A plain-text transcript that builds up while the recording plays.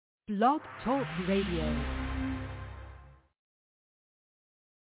Blog Talk Radio.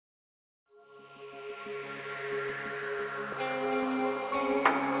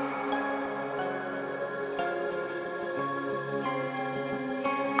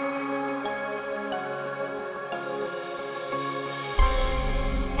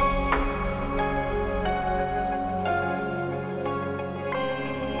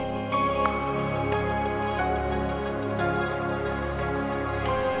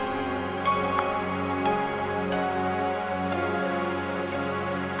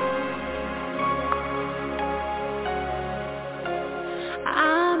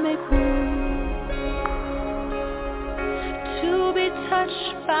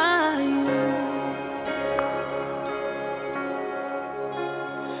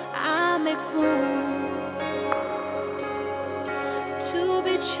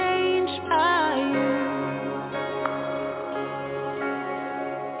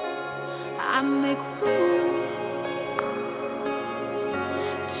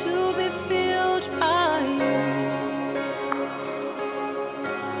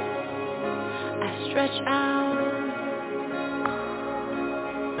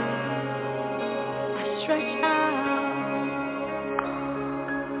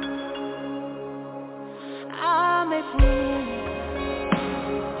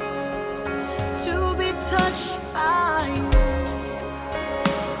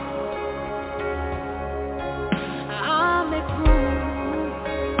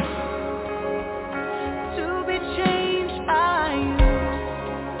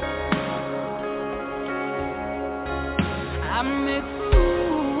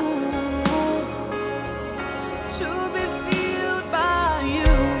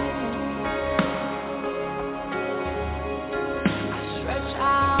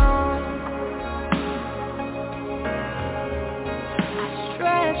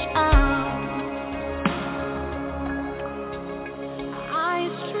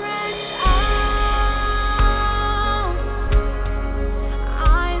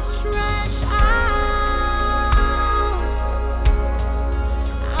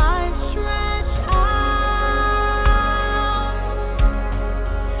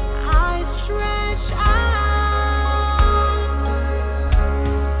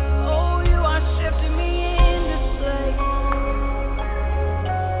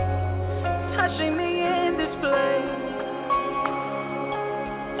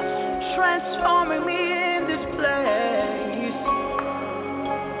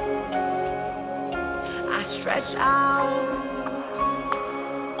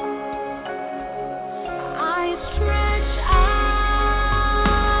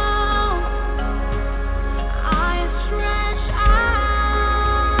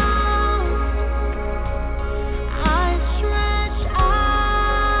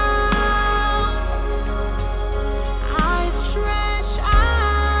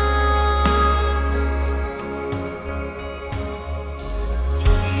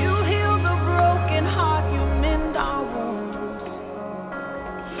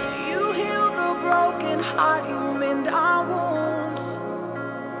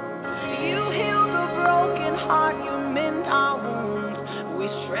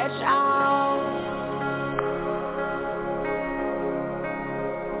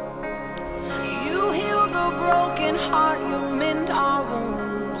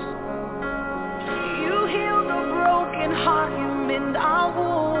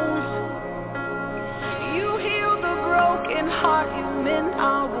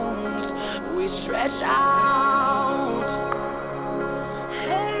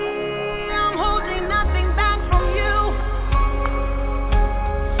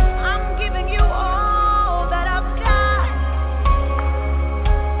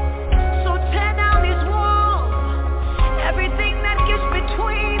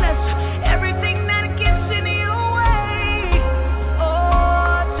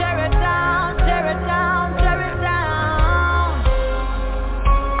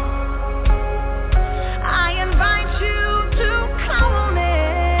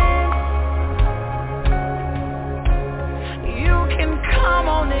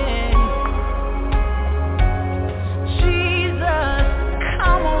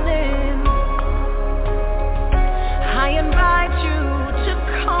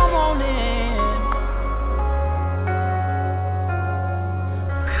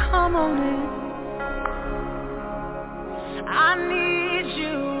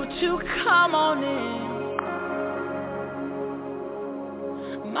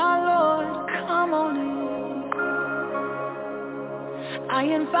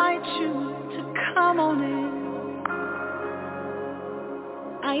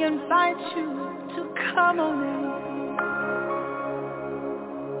 I invite you to come on in.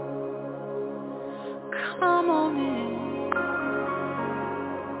 Come on in.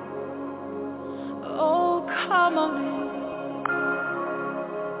 Oh, come on in.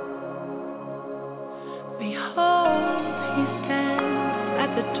 Behold, he stands at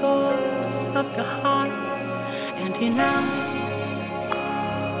the doors of your heart, and he knocks.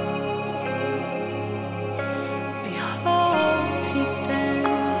 Behold, he stands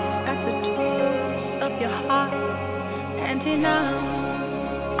at the doors of your heart, and he knocks.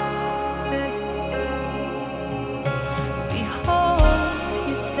 Behold,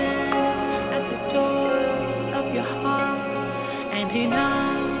 he stands at the doors of your heart, and he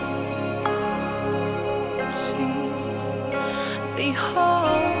knocks.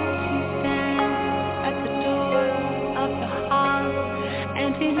 Behold, he stands at the door of your heart,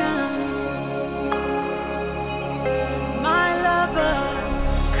 and he knocks. My lover,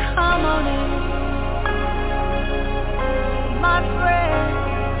 come on in. My friend,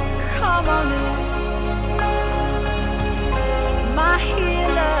 come on in. My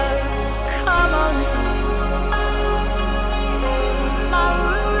healer, come on in. My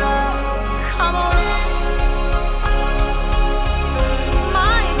ruler, come on in.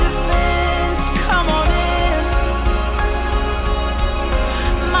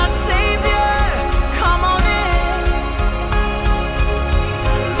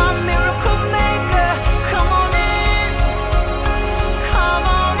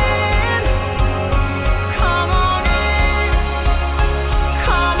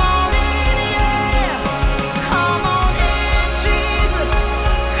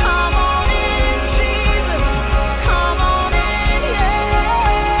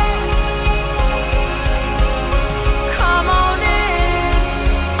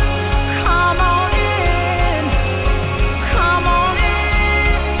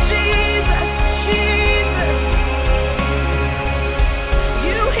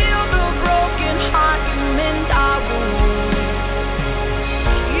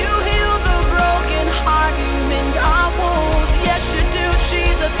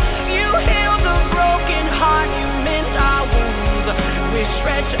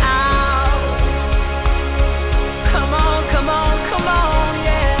 Stretch out. Come on, come on, come on,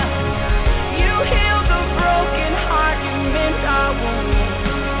 yeah. You heal the broken heart, you mend our wounds.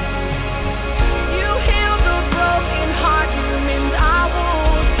 You heal the broken heart, you mend our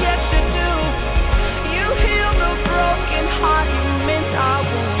wounds. Yes, you do. You heal the broken heart, you mend our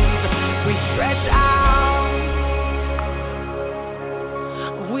wounds. We stretch out.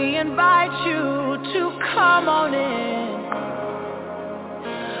 We invite you to come on in.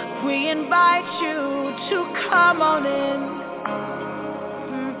 We invite you to come on in.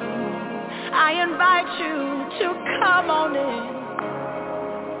 I invite you to come on in.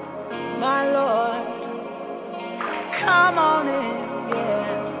 My Lord, come on in,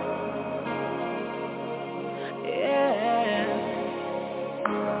 yeah.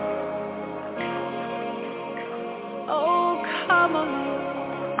 Oh, come on in.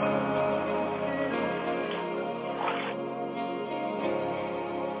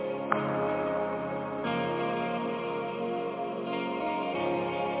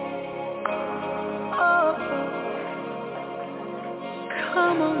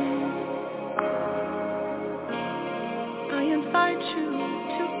 Come on in. I invite you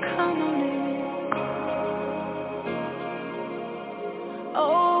to come on in.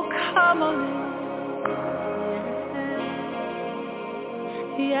 Oh, come on in.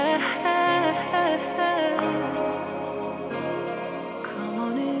 Yeah. Come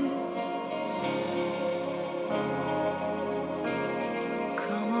on in.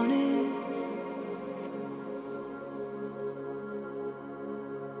 Come on in.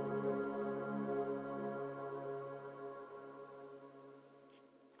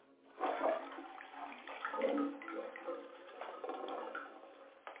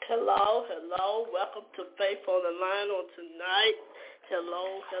 Hello, welcome to Faith on the Line on tonight.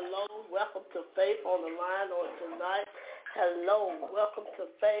 Hello, welcome to Faith on the Line on tonight. Hello, welcome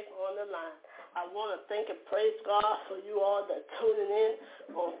to Faith on the Line. I want to thank and praise God for you all that tuning in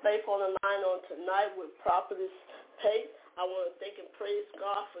on Faith on the Line on tonight with Prophetess Pate. I want to thank and praise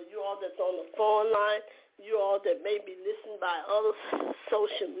God for you all that's on the phone line, you all that may be listening by other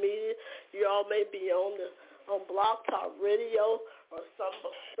social media, you all may be on Blog Talk Radio, or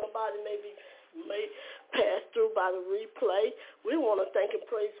somebody may be may pass through by the replay. We want to thank and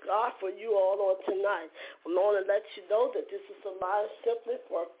praise God for you all on tonight. We want to let you know that this is a line simply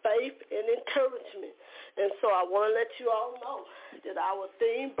for faith and encouragement. And so I want to let you all know that our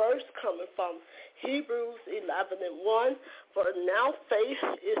theme verse coming from Hebrews 11:1, for now faith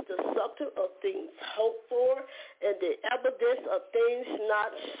is the substance of things hoped for and the evidence of things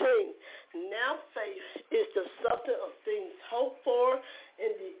not seen. Now faith is the substance of things hoped for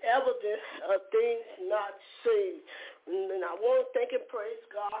and the evidence of things not seen. And I want to thank and praise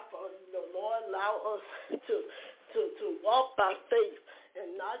God for the Lord allow us to walk by faith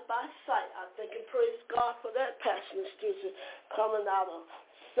and not by sight. I thank and praise God for that passionate scripture coming out of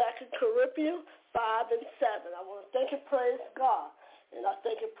 2 Corinthians 5:7. I want to thank and praise God. And I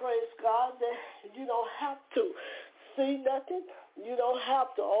thank and praise God that you don't have to see nothing. You don't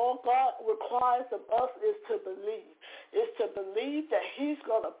have to. All God requires of us is to believe. Is to believe that he's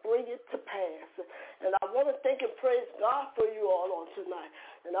going to bring it to pass. And I want to thank and praise God for you all on tonight.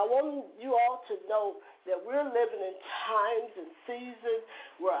 And I want you all to know that we're living in times and seasons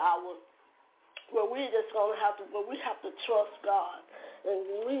where we just going to have to, where we have to trust God.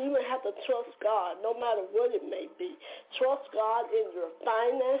 And we even have to trust God no matter what it may be. Trust God in your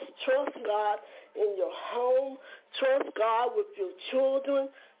finance. Trust God in your home. Trust God with your children.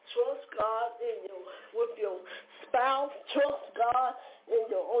 Trust God with your spouse. Trust God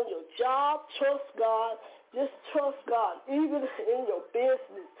on your job. Trust God. Just trust God. Even in your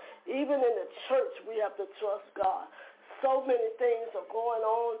business, even in the church, we have to trust God. So many things are going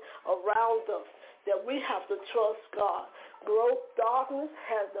on around us that we have to trust God. Gross darkness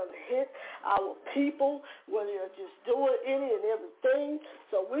has hit our people where they're just doing any and everything.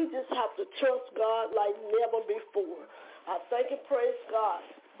 So we just have to trust God like never before. I thank and praise God.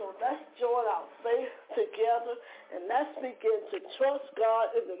 So let's join our faith together and let's begin to trust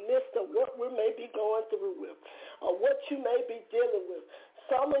God in the midst of what we may be going through with or what you may be dealing with.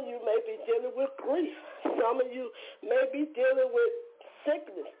 Some of you may be dealing with grief. Some of you may be dealing with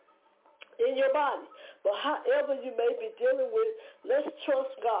sickness in your body. But however you may be dealing with, let's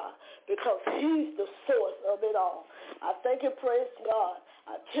trust God because he's the source of it all. I thank and praise God.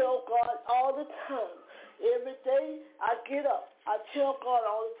 I tell God all the time. Every day I get up, I tell God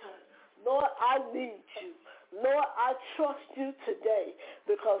all the time, Lord, I need you. Lord, I trust you today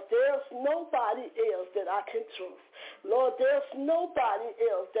because there's nobody else that I can trust. Lord, there's nobody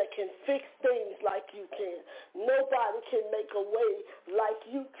else that can fix things like you can. Nobody can make a way like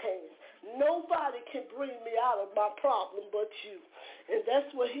you can. Nobody can bring me out of my problem but you. And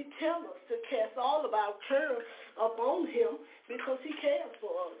that's what he tells us, to cast all of our cares upon him because he cares for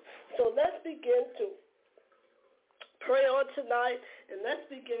us. So let's begin to pray on tonight, and let's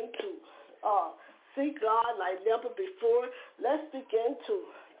begin to seek God like never before. Let's begin to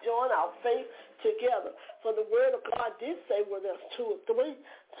join our faith together. For the word of God did say where there's two or three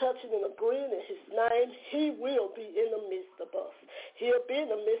touching and agreeing in his name, he will be in the midst of us. He'll be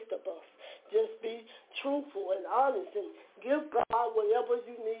in the midst of us. Just be truthful and honest and give God whatever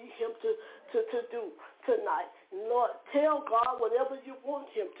you need him to do tonight. Lord, tell God whatever you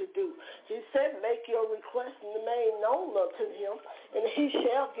want him to do. He said, make your request made known unto him, and he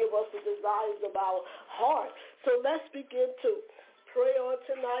shall give us the desires of our heart. So let's begin to pray on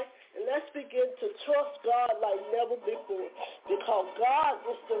tonight, and let's begin to trust God like never before, because God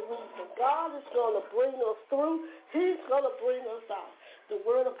is the reason. God is going to bring us through. He's going to bring us out. The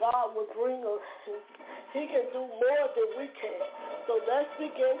word of God will bring us. He can do more than we can. So let's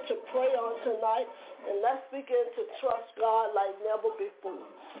begin to pray on tonight, and let's begin to trust God like never before.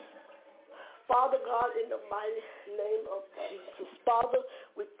 Father God, in the mighty name of Jesus. Father,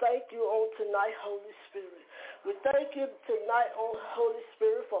 we thank you on tonight, Holy Spirit. We thank you tonight, on Holy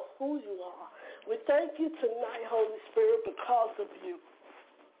Spirit, for who you are. We thank you tonight, Holy Spirit, because of you.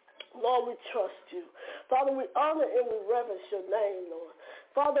 Lord, we trust you. Father, we honor and we reverence your name, Lord.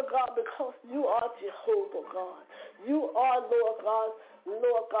 Father God, because you are Jehovah God. You are, Lord God,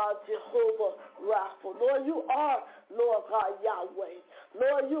 Jehovah Rapha. Lord, you are, Lord God, Yahweh.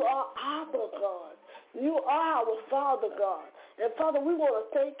 Lord, you are Abba God. You are our Father God. And Father, we want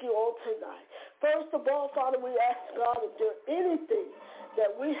to thank you on tonight. First of all, Father, we ask God if there's anything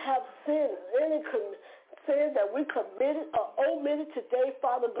that we have sinned, any sin that we committed or omitted today,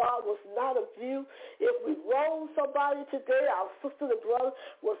 Father God, was not of you. If we wronged somebody today, our sister and brother,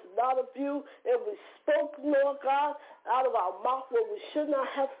 was not of you. If we spoke, Lord God, out of our mouth where we should not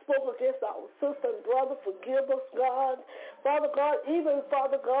have spoken against our sister and brother, forgive us, God. Father God, even,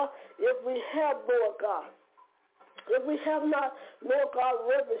 Father God, if we have, Lord God, If we have not, Lord God,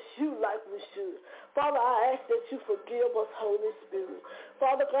 reverenced you like we should. Father, I ask that you forgive us, Holy Spirit.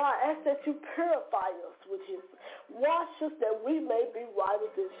 Father God, I ask that you purify us with you. Wash us that we may be whiter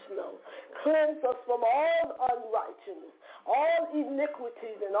than snow. Cleanse us from all unrighteousness, all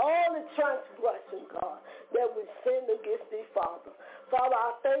iniquities, and all the transgression, God, that we sinned against thee, Father. Father,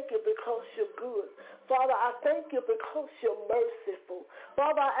 I thank you because you're good. Father, I thank you because you're merciful.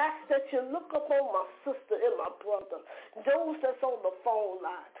 Father, I ask that you look upon my sister and my brother, those that's on the phone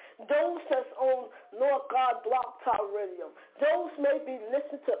line, those that's on, Lord God, Blog Talk Radio, those may be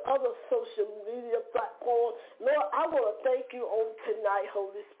listening to other social media platforms. Lord, I want to thank you on tonight,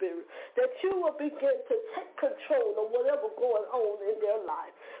 Holy Spirit, that you will begin to take control of whatever going on in their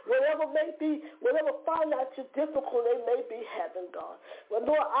life, whatever may be, whatever financial difficulty they may be having, God. But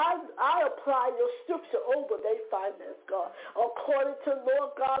Lord, I apply your scripture over their finance, God, according to,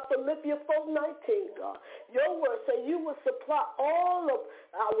 Lord God, Philippians 4:19, God. Your word say you will supply all of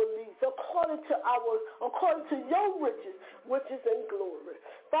our needs according to your riches and glory.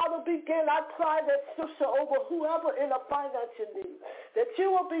 Father, I apply that scripture over whoever in a financial need, that you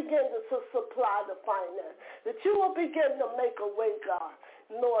will begin to supply the finance, that you will begin to make a way, God,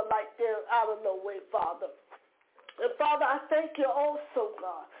 Lord, like they're out of no way, Father. And Father, I thank you also,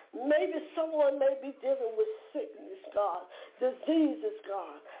 God. Maybe someone may be dealing with sickness, God, diseases,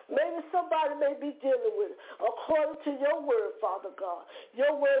 God. Maybe somebody may be dealing with it. According to your word, Father God.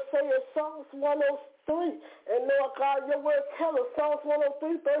 Your word says in Psalms 103, and Lord God, your word tells us, Psalms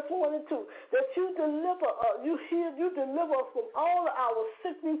 103, verse 1 and 2, that you deliver us, you deliver us from all our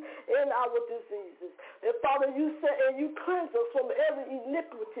sickness and our diseases. And Father, you say, and you cleanse us from every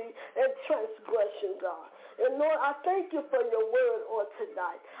iniquity and transgression, God. And Lord, I thank you for your word on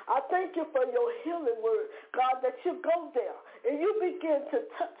tonight. I thank you for your healing word, God, that you go there and you begin to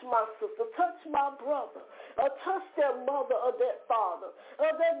touch my sister, touch my brother, or touch their mother or their father, or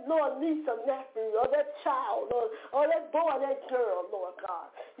that, Lord, niece or nephew, or that child, or that boy, that girl, Lord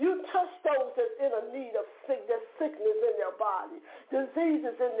God. You touch those that's in a need of sickness in their body,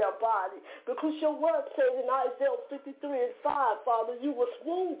 diseases in their body, because your word says in Isaiah 53 and 5, Father, you was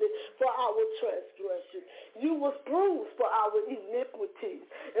wounded for our transgression. You was bruised for our iniquities.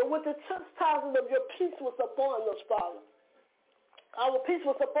 And with the chastisement of your peace was upon us, Father. Our peace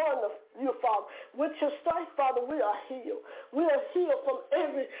was upon you, Father. With your stripes, Father, we are healed. We are healed from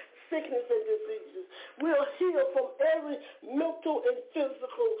every sickness and diseases. We are healed from every mental and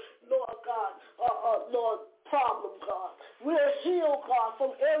physical, Lord God, Lord, problem, God. We are healed, God,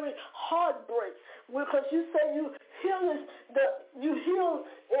 from every heartbreak. Because you say you heal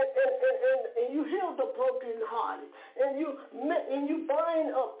the brokenhearted, and you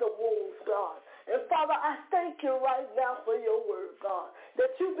bind up the wounds, God. And Father, I thank you right now for your word, God,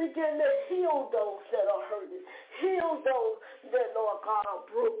 that you begin to heal those that are hurting, heal those that, Lord God, are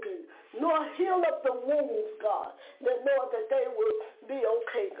broken. Lord, heal up the wounds, God, that, Lord, that they will be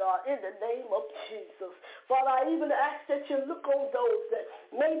okay, God, in the name of Jesus. Father, I even ask that you look on those that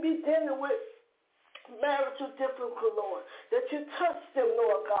may be dealing with marital difficult, Lord, that you touch them,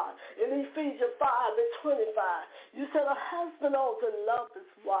 Lord God. In Ephesians 5 and 25, you said a husband ought to love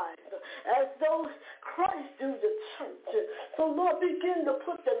his wife as though Christ do the church. So, Lord, begin to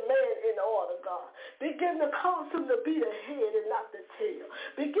put the man in order, God. Begin to cause him to be the head and not the tail.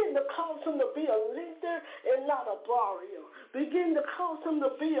 Begin to cause him to be a leader and not a warrior. Begin to cause him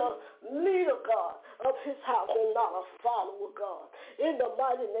to be a leader, God, of his house and not a follower, God. In the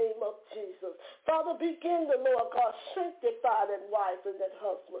mighty name of Jesus. Father, begin to, Lord God, sanctify that wife and that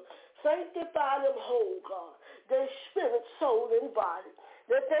husband. Sanctify them whole, God, their spirit, soul, and body,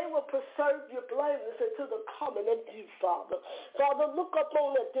 that they will preserve your blameless until the coming of you, Father. Father, look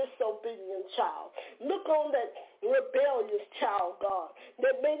upon that disobedient child. Look on that rebellious child, God,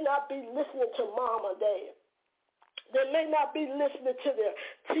 that may not be listening to mom or dad. They may not be listening to their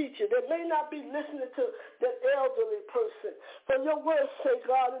teacher. They may not be listening to the elderly person. For your word say,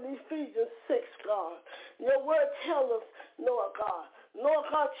 God, in Ephesians 6, God, your word tells us, Lord God,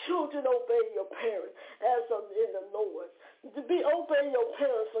 children obey your parents as in the Lord. To be obeying your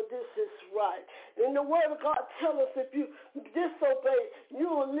parents, for this is right. And the word of God tells us if you disobey, you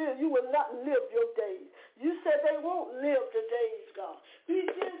will not live your days. You said they won't live the days, God.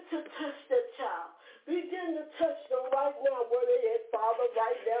 Begin to touch that child. Begin to touch them right now where they at, Father,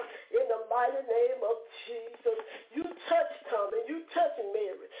 right now, in the mighty name of Jesus. You touch Tommy. You touch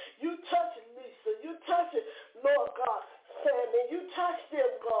Mary. You touch Lisa. You touch it, Lord God, Sammy. You touch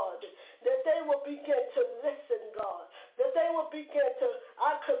them, God, that they will begin to listen, God, that they will begin to,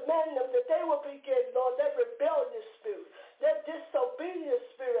 I command them, that they will begin, Lord, that rebellious spirit, that disobedient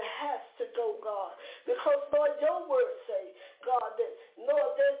spirit has to go, God, Because, Lord, your word say, God, that,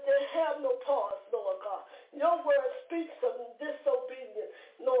 Lord, they have no pause, Lord God. Your word speaks of disobedience,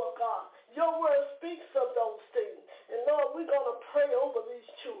 Lord God. Your word speaks of those things. And, Lord, we're going to pray over these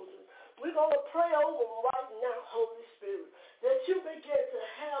children. We're going to pray over them right now, Holy Spirit, that you begin to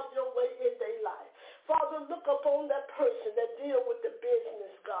have your way in their life. Father, look upon that person that deal with the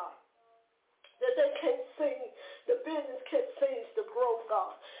business, God, that they can't seem, the business can't seem to grow,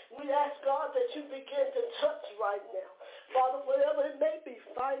 God. We ask, God, that you begin to touch right now. Father, whatever it may be,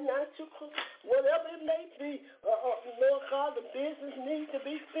 financial, whatever it may be, Lord God, the business needs to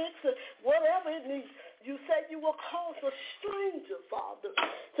be fixed, whatever it needs. You said you will cause a stranger, Father,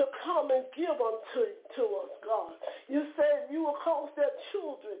 to come and give unto us, God. You said you will cause their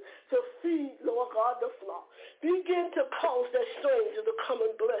children to feed, Lord God, the flock. Begin to cause that stranger to come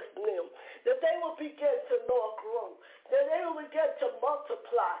and bless them, that they will begin to, Lord, grow, that they will begin to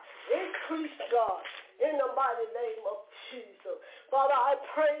multiply, increase, God, in the mighty name of Jesus. Father, I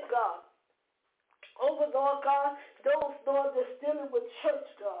pray, God, over, Lord God, those, Lord, that's dealing with church,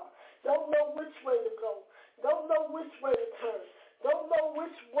 God, don't know which way to go, don't know which way to turn, don't know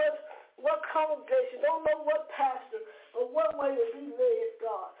what congregation, don't know what pastor, or what way to be led,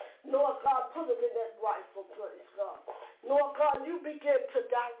 God. Lord God, put them in that rightful place, God. Lord God, you begin to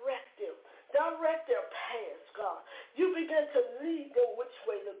direct them. Direct their paths, God. You begin to lead them which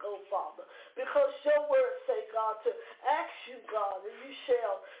way to go, Father. Because your word say, God, to ask you, God, and you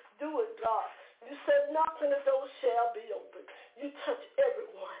shall do it, God. You said, knocking the door shall be open. You touch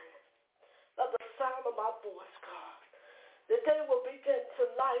everyone of the sound of my voice, God, that they will begin to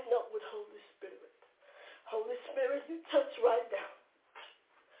line up with Holy Spirit. Holy Spirit, you touch right now.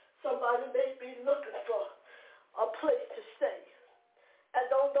 Somebody may be looking for a place to stay and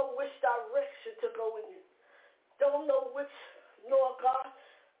don't know which direction to go in. Don't know which, Lord God,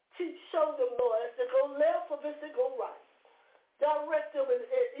 show them, Lord, if they go left or if they go right. Direct them in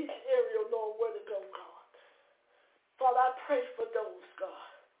each area, Lord, where to go, God. Father, I pray for those,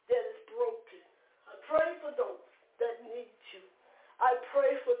 God, that is broken. I pray for those that need you. I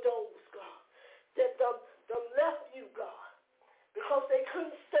pray for those, God, that them left you, God, because they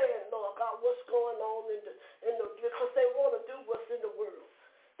couldn't stand, Lord God, what's going on because they want to do what's in the world.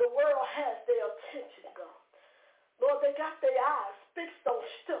 The world has their attention, God. Lord, they got their eyes fixed on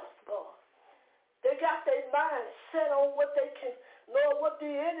stuff, God. They got their mind set on what they can, Lord, what the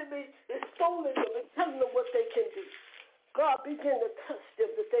enemy is fooling them and telling them what they can do. God, begin to touch them,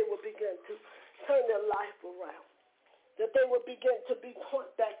 that they will begin to turn their life around, that they will begin to be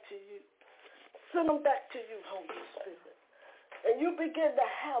pointed back to you. Send them back to you, Holy Spirit. And you begin to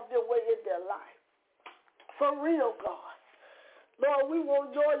have your way in their life. For real, God. Lord,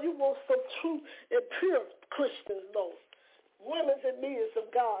 you want some true and pure Christians, Lord. Women and men of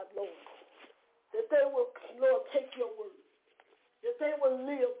God, Lord. That they will, Lord, take your word. That they will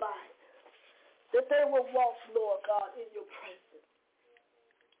live by it. That they will walk, Lord God, in your presence.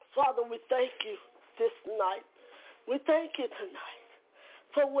 Father, we thank you this night. We thank you tonight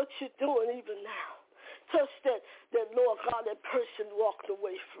for what you're doing even now. Touch that Lord God, that person walked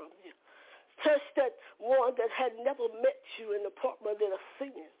away from you. Touch that one that had never met you in the apartment of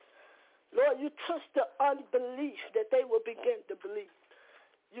sin. Lord, you touch the unbelief that they will begin to believe.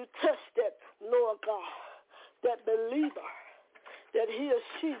 You touch that, Lord God, that believer, that he or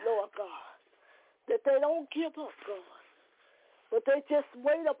she, Lord God, that they don't give up, God, but they just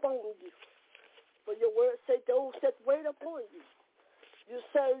wait upon you. For your word say, those that wait upon you, you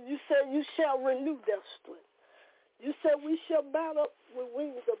say you shall renew their strength. You said we shall mount up with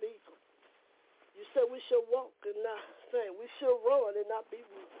wings of eagles. You said we shall walk and not faint. We shall run and not be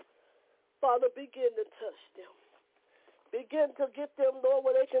weary. Father, begin to touch them. Begin to get them, Lord,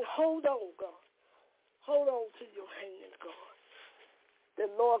 where they can hold on, God. Hold on to your hand, God. That,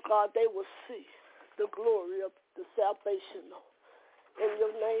 Lord God, they will see the glory of the salvation, Lord. In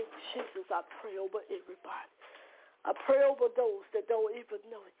your name, Jesus, I pray over everybody. I pray over those that don't even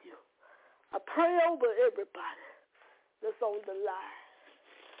know you. I pray over everybody that's on the line,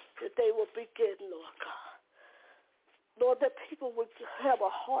 that they will begin, Lord God. Lord, that people would have a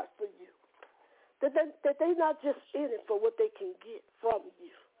heart for you. That they're not just in it for what they can get from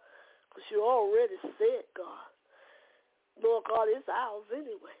you. Because you already said, God, Lord God, it's ours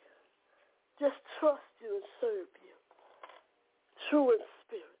anyway. Just trust you and serve you. True in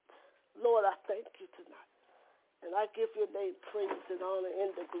spirit. Lord, I thank you tonight. And I give your name praise and honor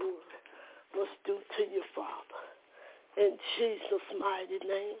and the glory was due to you, Father. In Jesus' mighty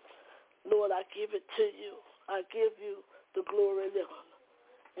name, Lord, I give it to you. I give you the glory and the honor.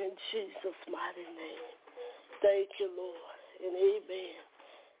 In Jesus' mighty name. Thank you, Lord. And amen.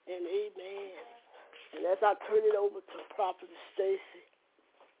 And amen. And I turn it over to Prophetess Stacy,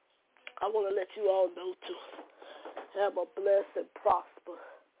 I want to let you all know to have a blessed and prosper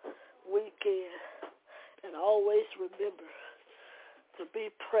weekend. And always remember to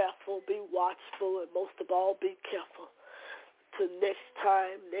be prayerful, be watchful, and most of all, be careful. Till next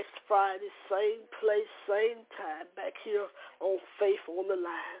time, next Friday, same place, same time, back here on Faith on the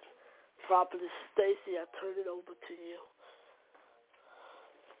Line. Prophetess Stacy, I turn it over to you.